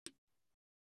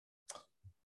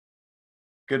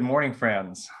Good morning,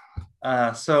 friends.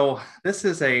 So this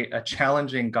is a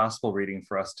challenging gospel reading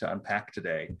for us to unpack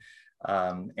today.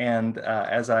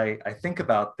 As I think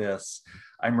about this,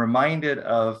 I'm reminded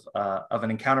of an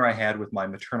encounter I had with my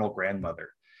maternal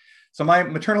grandmother. So my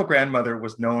maternal grandmother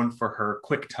was known for her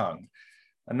quick tongue,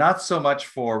 and not so much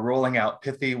for rolling out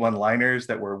pithy one-liners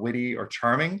that were witty or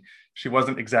charming. She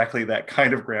wasn't exactly that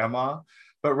kind of grandma,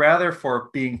 but rather for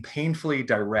being painfully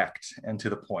direct and to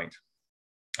the point.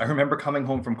 I remember coming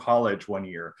home from college one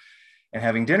year and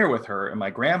having dinner with her and my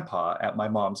grandpa at my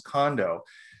mom's condo.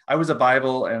 I was a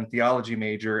Bible and theology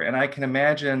major, and I can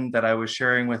imagine that I was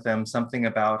sharing with them something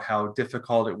about how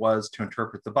difficult it was to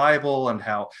interpret the Bible and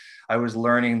how I was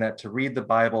learning that to read the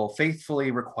Bible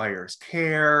faithfully requires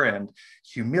care and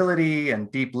humility and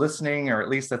deep listening, or at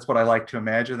least that's what I like to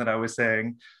imagine that I was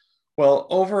saying. Well,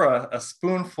 over a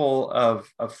spoonful of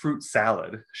fruit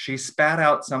salad, she spat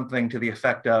out something to the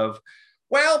effect of,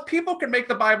 well, people can make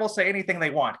the Bible say anything they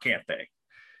want, can't they?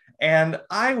 And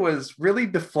I was really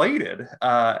deflated, but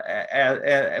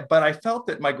I felt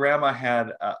that my grandma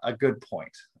had a good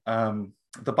point.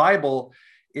 The Bible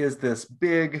is this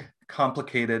big,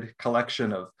 complicated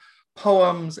collection of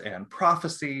poems and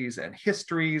prophecies and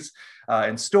histories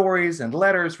and stories and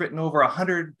letters written over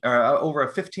over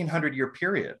a 1,500-year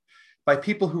period by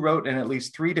people who wrote in at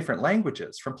least 3 different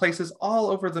languages from places all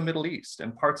over the Middle East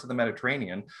and parts of the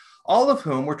Mediterranean, all of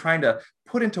whom were trying to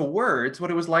put into words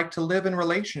what it was like to live in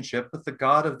relationship with the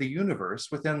God of the universe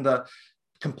within the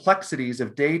complexities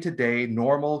of day-to-day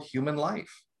normal human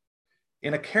life.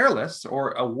 In a careless,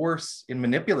 or a worse, in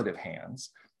manipulative hands,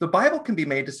 the Bible can be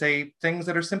made to say things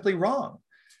that are simply wrong.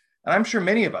 And I'm sure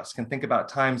many of us can think about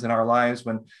times in our lives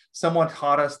when someone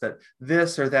taught us that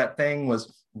this or that thing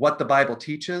was what the Bible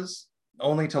teaches,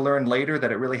 only to learn later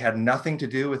that it really had nothing to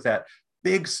do with that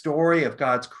big story of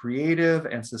God's creative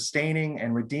and sustaining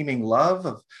and redeeming love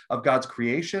of God's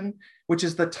creation, which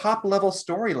is the top level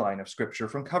storyline of Scripture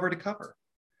from cover to cover.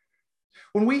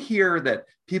 When we hear that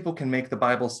people can make the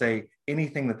Bible say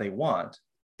anything that they want,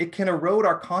 it can erode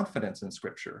our confidence in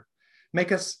Scripture,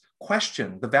 make us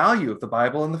question the value of the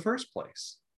Bible in the first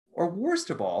place. Or worst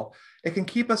of all, it can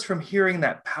keep us from hearing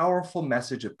that powerful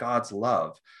message of God's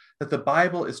love that the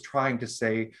Bible is trying to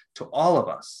say to all of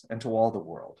us and to all the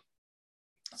world.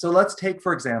 So let's take,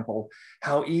 for example,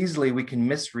 how easily we can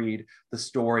misread the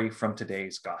story from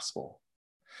today's gospel.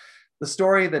 The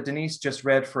story that Denise just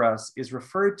read for us is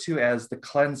referred to as the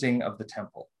cleansing of the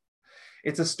temple.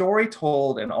 It's a story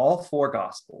told in all 4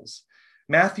 gospels.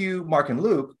 Matthew, Mark, and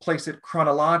Luke place it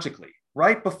chronologically,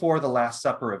 right before the Last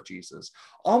Supper of Jesus,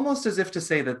 almost as if to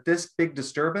say that this big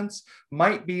disturbance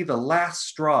might be the last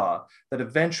straw that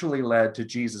eventually led to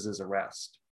Jesus's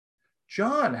arrest.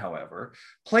 John, however,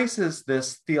 places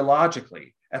this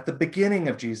theologically at the beginning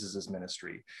of Jesus's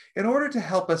ministry in order to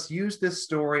help us use this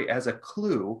story as a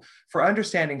clue for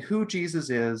understanding who Jesus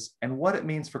is and what it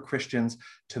means for Christians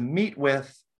to meet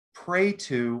with, pray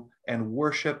to, and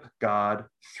worship God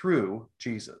through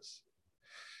Jesus.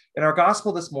 In our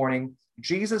gospel this morning,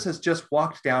 Jesus has just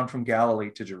walked down from Galilee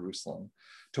to Jerusalem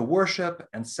to worship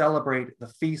and celebrate the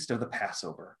feast of the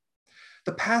Passover.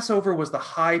 The Passover was the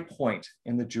high point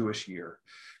in the Jewish year,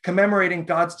 commemorating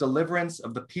God's deliverance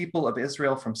of the people of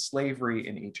Israel from slavery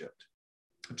in Egypt.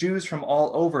 Jews from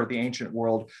all over the ancient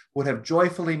world would have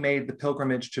joyfully made the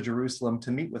pilgrimage to Jerusalem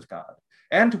to meet with God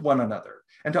and one another,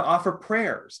 and to offer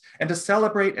prayers, and to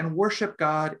celebrate and worship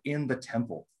God in the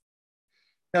temple.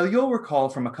 Now, you'll recall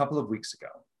from a couple of weeks ago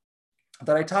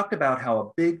that I talked about how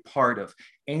a big part of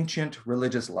ancient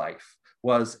religious life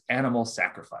was animal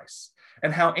sacrifice,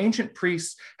 and how ancient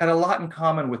priests had a lot in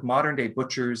common with modern-day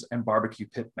butchers and barbecue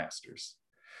pit masters.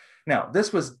 Now,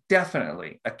 this was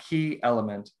definitely a key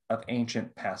element of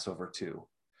ancient Passover too.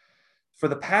 For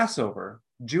the Passover,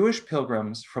 Jewish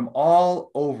pilgrims from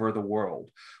all over the world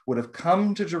would have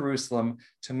come to Jerusalem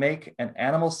to make an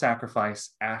animal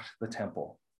sacrifice at the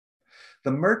temple.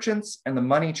 The merchants and the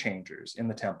money changers in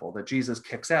the temple that Jesus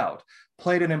kicks out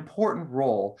played an important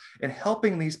role in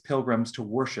helping these pilgrims to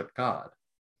worship God.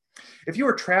 If you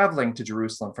were traveling to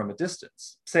Jerusalem from a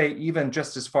distance, say even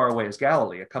just as far away as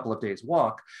Galilee, a couple of days'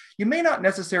 walk, you may not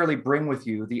necessarily bring with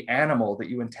you the animal that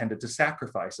you intended to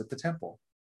sacrifice at the temple.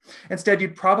 Instead,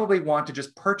 you'd probably want to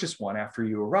just purchase one after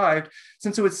you arrived,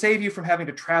 since it would save you from having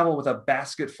to travel with a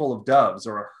basket full of doves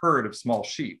or a herd of small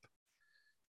sheep.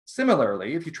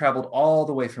 Similarly, if you traveled all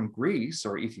the way from Greece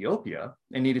or Ethiopia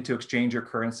and needed to exchange your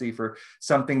currency for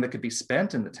something that could be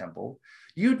spent in the temple,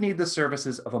 you'd need the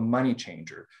services of a money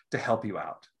changer to help you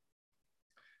out.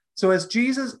 So as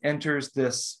Jesus enters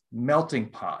this melting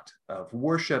pot of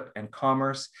worship and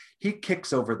commerce, he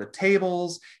kicks over the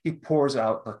tables, he pours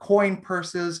out the coin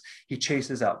purses, he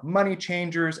chases out money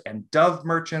changers and dove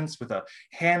merchants with a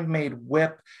handmade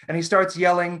whip, and he starts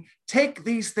yelling, "Take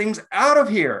these things out of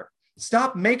here!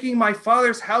 Stop making my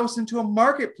Father's house into a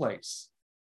marketplace."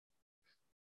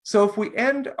 So if we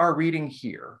end our reading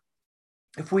here,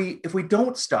 if we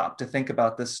don't stop to think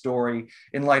about this story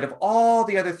in light of all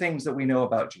the other things that we know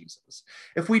about Jesus,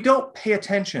 if we don't pay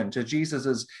attention to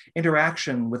Jesus's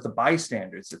interaction with the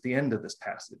bystanders at the end of this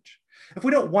passage, if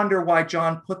we don't wonder why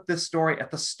John put this story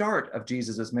at the start of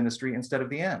Jesus's ministry instead of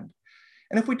the end,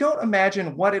 and if we don't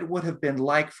imagine what it would have been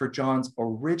like for John's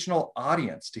original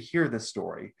audience to hear this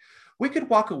story, we could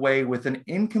walk away with an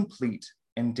incomplete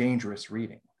and dangerous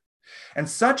reading. And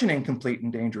such an incomplete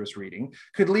and dangerous reading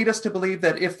could lead us to believe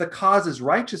that if the cause is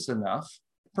righteous enough,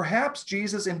 perhaps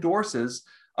Jesus endorses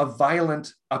a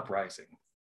violent uprising.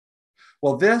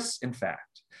 Well, this, in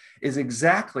fact, is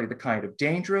exactly the kind of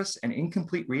dangerous and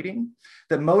incomplete reading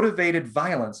that motivated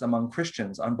violence among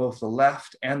Christians on both the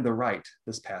left and the right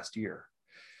this past year.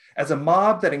 As a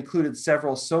mob that included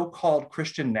several so-called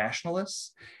Christian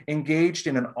nationalists engaged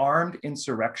in an armed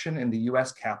insurrection in the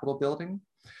US Capitol building,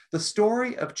 the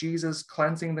story of Jesus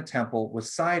cleansing the temple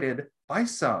was cited by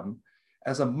some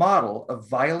as a model of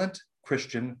violent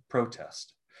Christian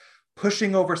protest,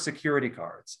 pushing over security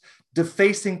guards,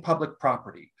 defacing public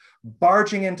property,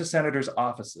 barging into senators'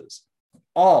 offices,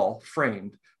 all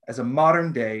framed as a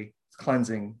modern-day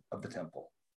cleansing of the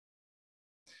temple.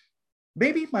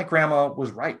 Maybe my grandma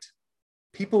was right.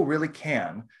 People really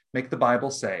can make the Bible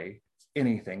say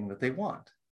anything that they want.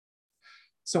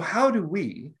 So how do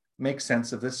we make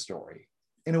sense of this story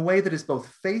in a way that is both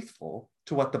faithful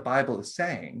to what the Bible is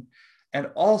saying and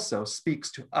also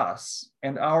speaks to us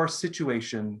and our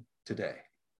situation today?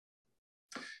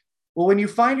 Well, when you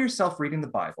find yourself reading the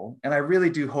Bible, and I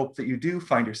really do hope that you do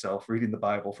find yourself reading the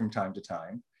Bible from time to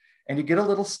time, and you get a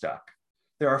little stuck,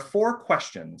 there are 4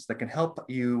 questions that can help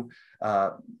you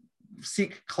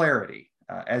seek clarity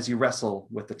as you wrestle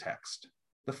with the text.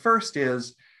 The first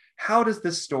is, how does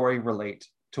this story relate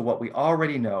to what we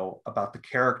already know about the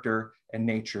character and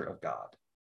nature of God?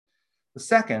 The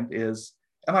second is,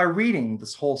 am I reading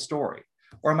this whole story,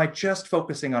 or am I just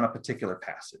focusing on a particular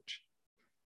passage?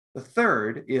 The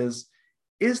third is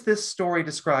this story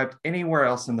described anywhere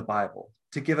else in the Bible,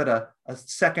 to give it a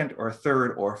second or a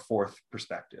third or a fourth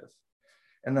perspective?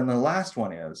 And then the last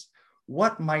one is,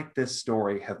 what might this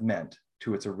story have meant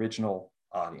to its original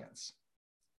audience?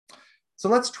 So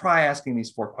let's try asking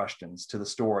these 4 questions to the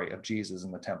story of Jesus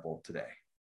in the temple today.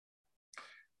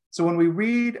 So when we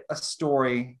read a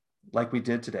story like we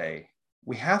did today,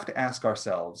 we have to ask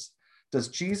ourselves, does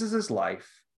Jesus's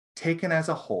life, taken as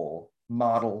a whole,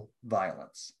 model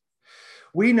violence?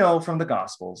 We know from the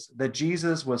Gospels that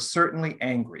Jesus was certainly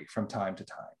angry from time to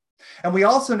time. And we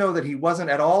also know that he wasn't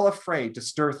at all afraid to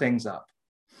stir things up.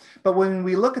 But when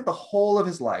we look at the whole of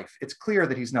his life, it's clear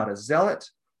that he's not a zealot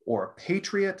or a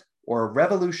patriot or a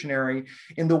revolutionary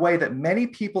in the way that many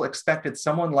people expected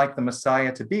someone like the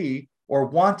Messiah to be or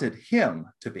wanted him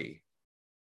to be.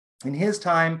 In his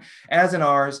time, as in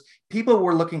ours, people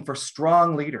were looking for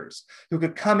strong leaders who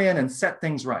could come in and set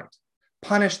things right,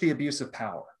 punish the abuse of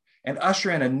power, and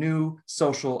usher in a new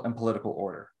social and political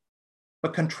order.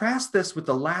 But contrast this with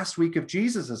the last week of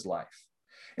Jesus's life.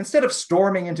 Instead of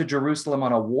storming into Jerusalem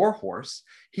on a war horse,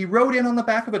 he rode in on the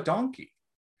back of a donkey.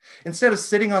 Instead of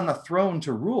sitting on the throne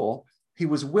to rule, he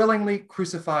was willingly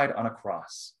crucified on a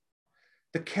cross.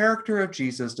 The character of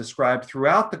Jesus described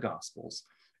throughout the Gospels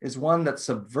is one that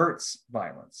subverts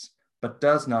violence, but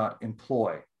does not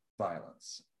employ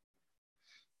violence.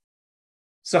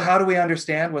 So how do we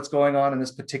understand what's going on in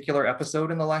this particular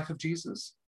episode in the life of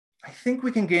Jesus? I think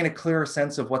we can gain a clearer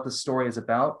sense of what the story is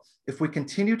about if we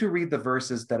continue to read the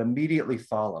verses that immediately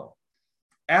follow.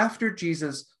 After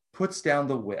Jesus puts down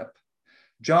the whip,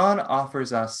 John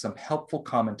offers us some helpful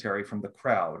commentary from the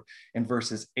crowd in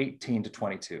verses 18 to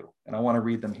 22. And I want to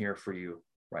read them here for you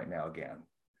right now again.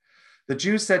 The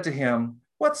Jews said to him,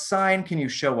 "What sign can you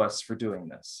show us for doing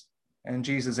this?" And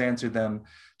Jesus answered them,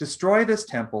 "Destroy this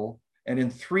temple, and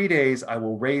in 3 days I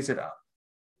will raise it up."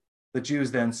 The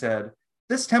Jews then said,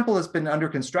 "This temple has been under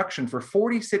construction for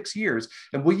 46 years,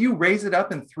 and will you raise it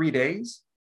up in 3 days?"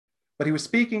 But he was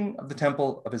speaking of the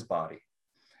temple of his body.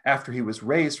 After he was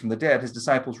raised from the dead, his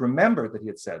disciples remembered that he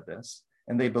had said this,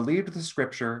 and they believed the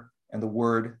scripture and the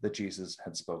word that Jesus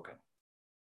had spoken.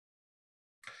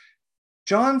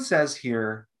 John says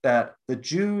here that the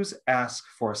Jews ask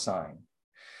for a sign.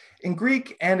 In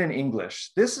Greek and in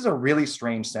English, this is a really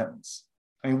strange sentence.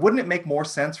 I mean, wouldn't it make more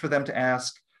sense for them to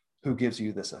ask, Who gives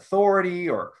you this authority?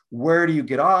 Or where do you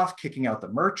get off kicking out the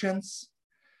merchants?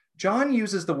 John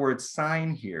uses the word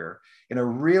sign here in a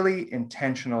really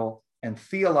intentional and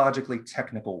theologically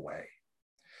technical way.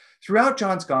 Throughout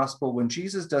John's gospel, when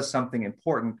Jesus does something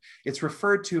important, it's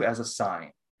referred to as a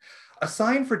sign. A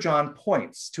sign for John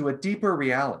points to a deeper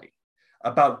reality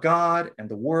about God and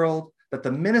the world that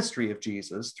the ministry of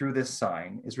Jesus through this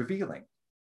sign is revealing.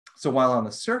 So while on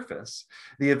the surface,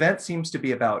 the event seems to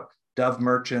be about dove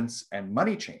merchants and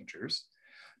money changers,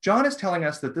 John is telling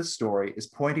us that this story is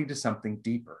pointing to something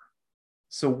deeper.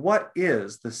 So what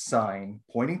is the sign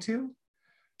pointing to?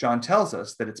 John tells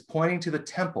us that it's pointing to the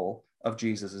temple of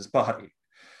Jesus's body.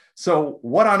 So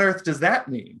what on earth does that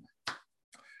mean?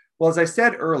 Well, as I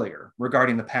said earlier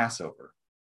regarding the Passover,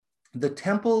 the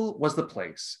temple was the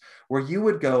place where you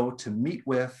would go to meet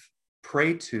with,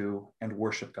 pray to, and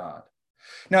worship God.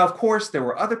 Now, of course, there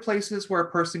were other places where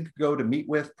a person could go to meet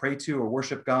with, pray to, or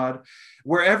worship God.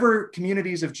 Wherever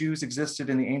communities of Jews existed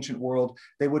in the ancient world,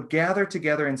 they would gather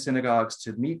together in synagogues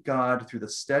to meet God through the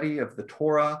study of the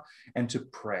Torah and to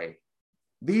pray.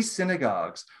 These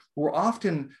synagogues were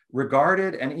often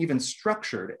regarded and even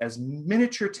structured as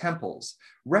miniature temples,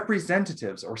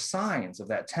 representatives or signs of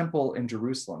that temple in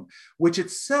Jerusalem, which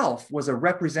itself was a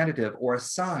representative or a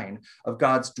sign of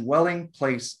God's dwelling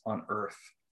place on earth.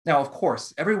 Now, of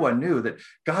course, everyone knew that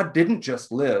God didn't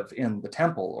just live in the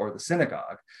temple or the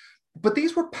synagogue, but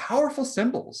these were powerful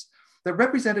symbols that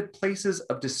represented places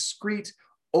of discrete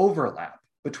overlap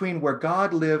between where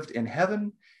God lived in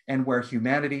heaven and where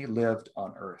humanity lived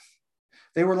on earth.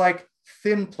 They were like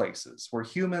thin places where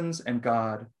humans and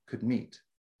God could meet.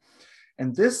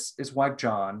 And this is why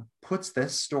John puts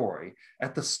this story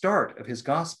at the start of his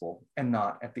gospel and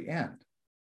not at the end.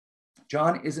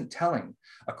 John isn't telling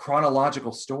a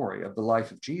chronological story of the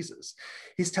life of Jesus.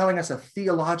 He's telling us a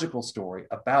theological story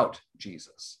about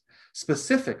Jesus,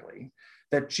 specifically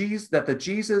that the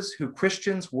Jesus who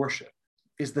Christians worship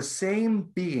is the same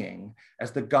being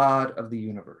as the God of the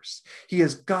universe. He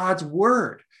is God's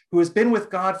word, who has been with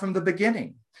God from the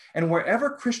beginning. And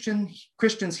wherever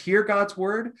Christians hear God's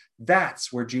word,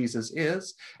 that's where Jesus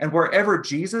is. And wherever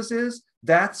Jesus is,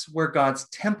 that's where God's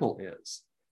temple is.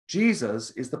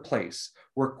 Jesus is the place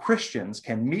where Christians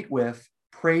can meet with,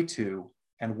 pray to,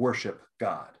 and worship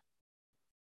God.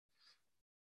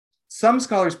 Some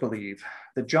scholars believe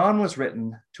that John was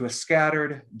written to a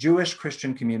scattered Jewish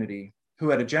Christian community who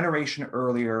had a generation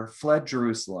earlier fled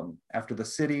Jerusalem after the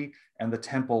city and the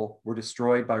temple were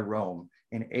destroyed by Rome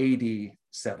in AD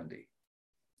 70.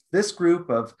 This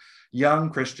group of young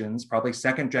Christians, probably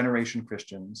second generation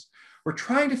Christians, were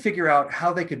trying to figure out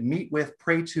how they could meet with,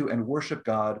 pray to, and worship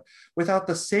God without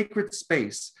the sacred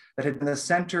space that had been the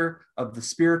center of the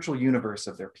spiritual universe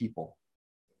of their people.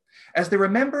 As they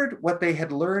remembered what they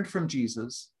had learned from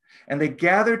Jesus, and they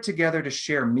gathered together to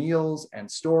share meals and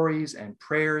stories and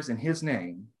prayers in his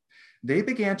name, they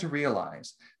began to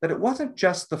realize that it wasn't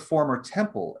just the former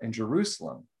temple in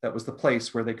Jerusalem that was the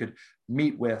place where they could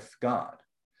meet with God,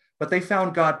 but they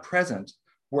found God present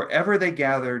wherever they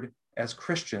gathered as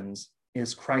Christians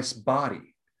is Christ's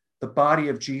body, the body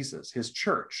of Jesus, his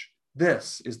church.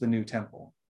 This is the new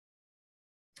temple.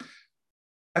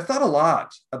 I've thought a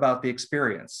lot about the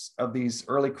experience of these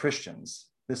early Christians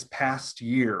this past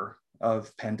year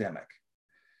of pandemic.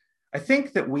 I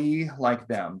think that we, like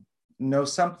them, know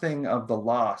something of the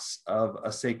loss of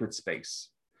a sacred space.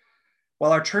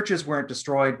 While our churches weren't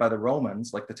destroyed by the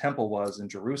Romans like the temple was in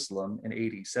Jerusalem in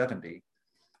AD 70,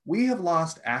 we have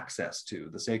lost access to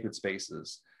the sacred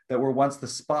spaces that were once the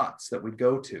spots that we'd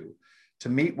go to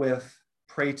meet with,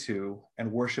 pray to,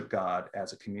 and worship God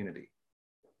as a community.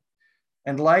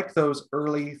 And like those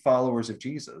early followers of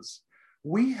Jesus,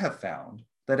 we have found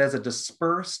that as a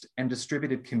dispersed and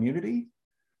distributed community,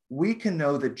 we can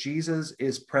know that Jesus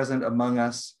is present among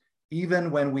us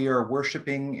even when we are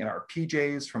worshiping in our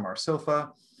PJs from our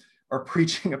sofa or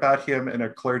preaching about him in a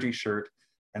clergy shirt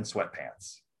and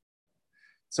sweatpants.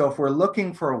 So if we're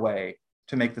looking for a way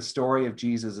to make the story of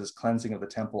Jesus's cleansing of the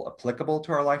temple applicable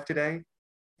to our life today,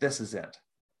 this is it.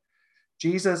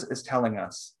 Jesus is telling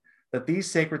us that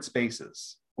these sacred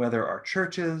spaces, whether our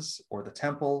churches or the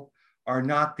temple, are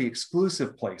not the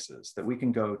exclusive places that we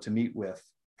can go to meet with,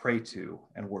 pray to,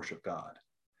 and worship God.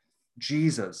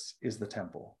 Jesus is the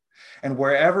temple. And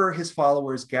wherever his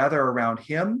followers gather around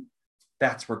him,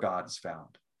 that's where God is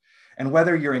found. And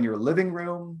whether you're in your living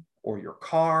room or your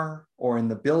car or in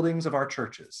the buildings of our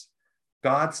churches,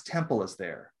 God's temple is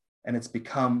there, and it's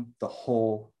become the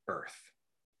whole earth.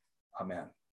 Amen.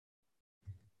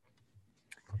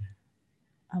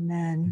 Amen.